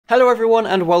Hello everyone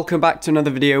and welcome back to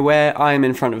another video where I am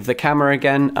in front of the camera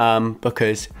again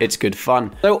because it's good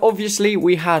fun. So obviously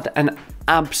we had an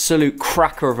absolute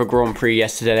cracker of a Grand Prix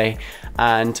yesterday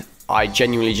and I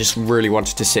genuinely just really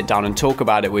wanted to sit down and talk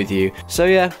about it with you. So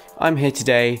yeah, I'm here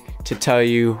today to tell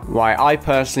you why I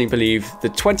personally believe the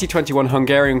 2021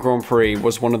 Hungarian Grand Prix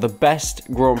was one of the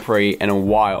best Grand Prix in a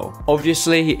while.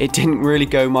 Obviously it didn't really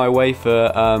go my way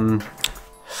for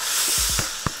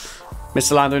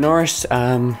Mr. Lando Norris.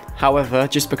 However,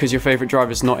 just because your favourite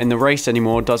driver is not in the race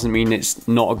anymore doesn't mean it's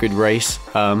not a good race.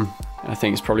 I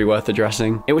think it's probably worth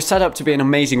addressing. It was set up to be an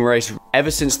amazing race ever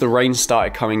since the rain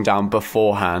started coming down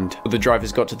beforehand. The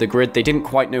drivers got to the grid, they didn't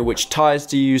quite know which tyres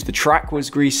to use, the track was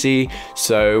greasy,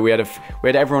 so we had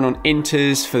everyone on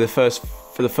inters for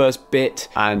the first bit,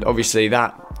 and obviously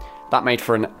that made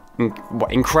for an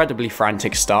incredibly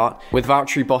frantic start, with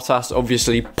Valtteri Bottas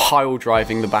obviously pile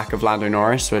driving the back of Lando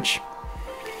Norris, which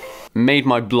made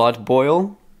my blood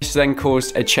boil. This then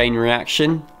caused a chain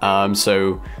reaction,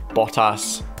 so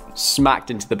Bottas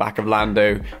smacked into the back of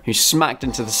Lando, who smacked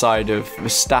into the side of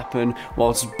Verstappen,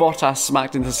 whilst Bottas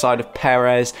smacked into the side of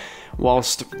Perez,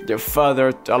 whilst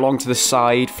further along to the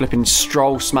side, flipping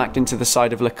Stroll smacked into the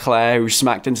side of Leclerc, who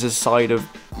smacked into the side of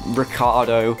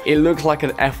Ricciardo. It looked like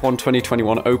an F1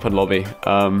 2021 open lobby.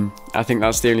 I think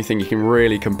that's the only thing you can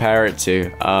really compare it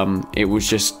to. It was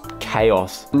just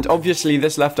chaos. And obviously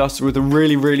this left us with a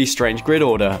really strange grid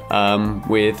order,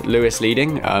 with Lewis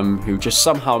leading, who just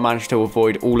somehow managed to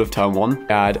avoid all of turn 1. We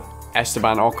had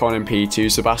Esteban Ocon in P2,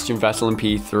 Sebastian Vettel in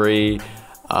P3,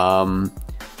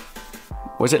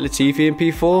 was it Latifi in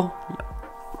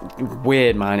P4?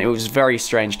 Weird, man. It was very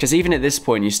strange, because even at this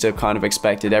point you still kind of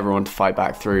expected everyone to fight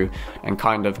back through and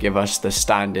kind of give us the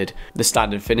standard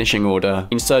finishing order.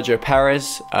 And Sergio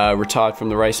Perez retired from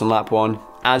the race on lap 1,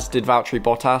 as did Valtteri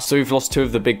Bottas, so we've lost two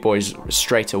of the big boys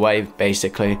straight away,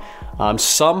 basically.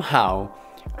 Somehow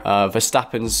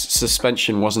Verstappen's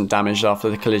suspension wasn't damaged after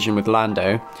the collision with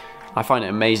Lando. I find it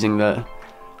amazing that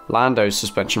Lando's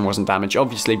suspension wasn't damaged.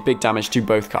 Obviously big damage to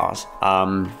both cars,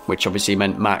 which obviously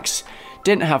meant Max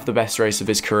didn't have the best race of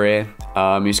his career.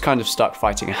 He was kind of stuck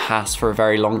fighting a Haas for a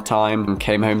very long time and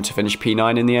came home to finish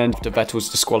P9 in the end after Vettel's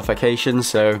disqualification,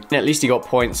 so at least he got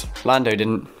points. Lando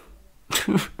didn't.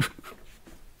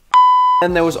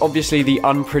 Then there was obviously the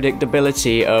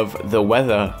unpredictability of the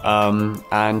weather,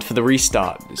 and for the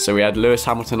restart. So we had Lewis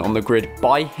Hamilton on the grid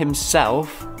by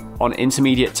himself on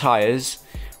intermediate tyres,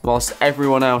 whilst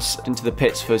everyone else into the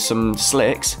pits for some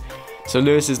slicks. So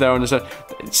Lewis is there on his own.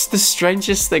 It's the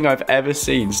strangest thing I've ever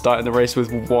seen, starting the race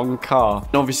with one car.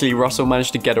 And obviously Russell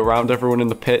managed to get around everyone in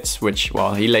the pits, which,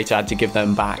 well, he later had to give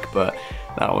them back, but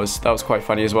that was quite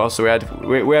funny as well. So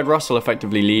we had Russell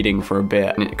effectively leading for a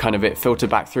bit, and it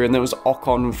filtered back through, and there was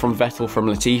Ocon from Vettel from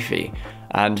Latifi,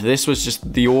 and this was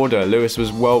just the order. Lewis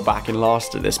was well back in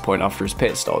last at this point after his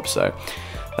pit stop, so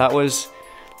that was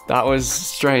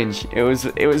strange. It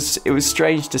was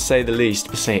strange to say the least.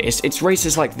 But say it's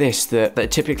races like this that are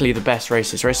typically the best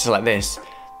races. Races like this,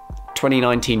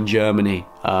 2019 Germany,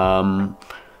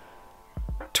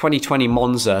 2020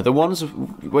 Monza, the ones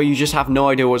where you just have no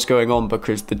idea what's going on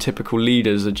because the typical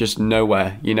leaders are just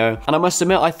nowhere, you know? And I must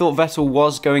admit, I thought Vettel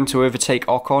was going to overtake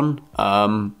Ocon,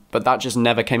 but that just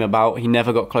never came about. He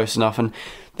never got close enough, and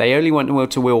they only went wheel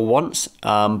to wheel once,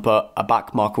 but a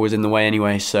back marker was in the way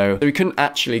anyway, so we couldn't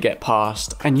actually get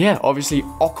past. And yeah, obviously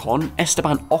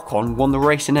Esteban Ocon won the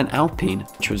race in an Alpine,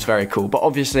 which was very cool. But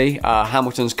obviously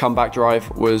Hamilton's comeback drive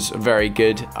was very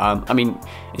good. I mean,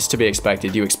 it's to be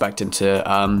expected. You expect him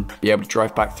to be able to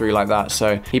drive back through like that.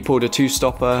 So he pulled a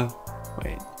two-stopper.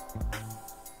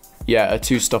 A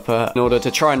two-stopper in order to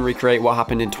try and recreate what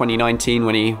happened in 2019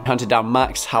 when he hunted down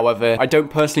Max. However, I don't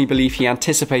personally believe he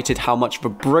anticipated how much of a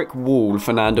brick wall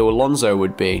Fernando Alonso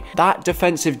would be. That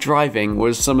defensive driving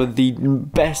was some of the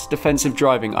best defensive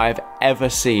driving I have ever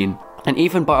seen. And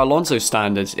even by Alonso's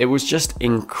standards, it was just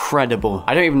incredible.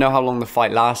 I don't even know how long the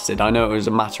fight lasted. I know it was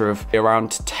a matter of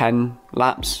around 10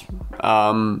 laps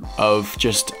of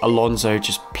just Alonso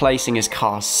just placing his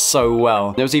car so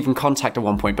well. There was even contact at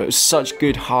one point, but it was such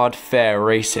good, hard, fair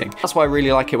racing. That's why I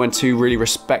really like it when two really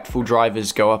respectful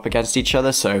drivers go up against each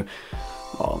other. So,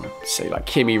 say like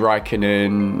Kimi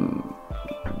Raikkonen,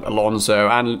 Alonso,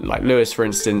 and like Lewis, for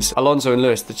instance. Alonso and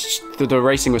Lewis, the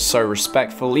racing was so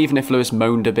respectful, even if Lewis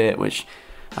moaned a bit, which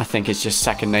I think is just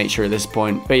second nature at this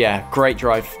point. But yeah, great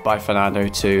drive by Fernando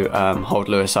to hold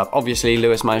Lewis up. Obviously,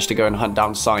 Lewis managed to go and hunt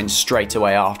down Sainz straight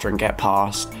away after and get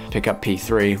past, pick up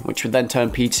P3, which would then turn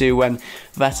P2 when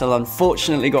Vettel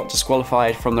unfortunately got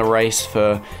disqualified from the race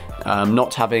for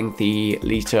not having the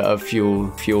litre of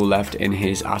fuel left in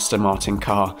his Aston Martin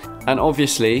car. And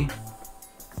obviously,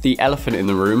 the elephant in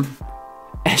the room.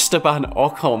 Esteban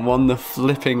Ocon won the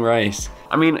flipping race.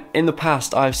 I mean, in the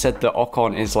past, I've said that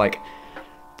Ocon is like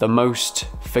the most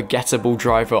forgettable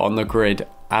driver on the grid,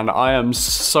 and I am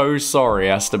so sorry,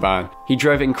 Esteban. He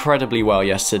drove incredibly well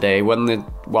yesterday when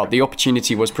the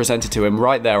opportunity was presented to him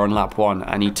right there on lap 1,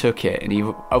 and he took it, and he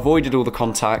avoided all the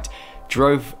contact,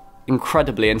 drove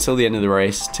incredibly until the end of the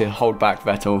race to hold back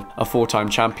Vettel, a 4-time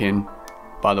champion,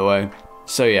 by the way.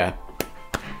 So yeah.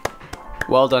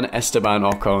 Well done, Esteban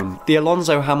Ocon. The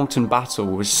Alonso-Hamilton battle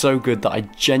was so good that I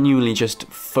genuinely just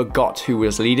forgot who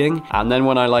was leading. And then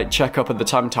when I like check up at the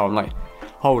time tower, I'm like,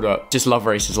 hold up, just love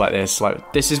races like this.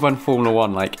 Like, this is when Formula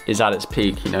 1 like is at its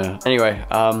peak, you know. Anyway,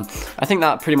 I think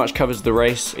that pretty much covers the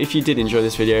race. If you did enjoy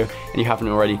this video and you haven't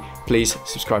already, please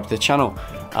subscribe to the channel.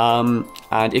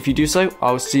 And if you do so,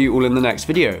 I'll see you all in the next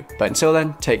video. But until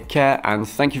then, take care and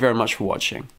thank you very much for watching.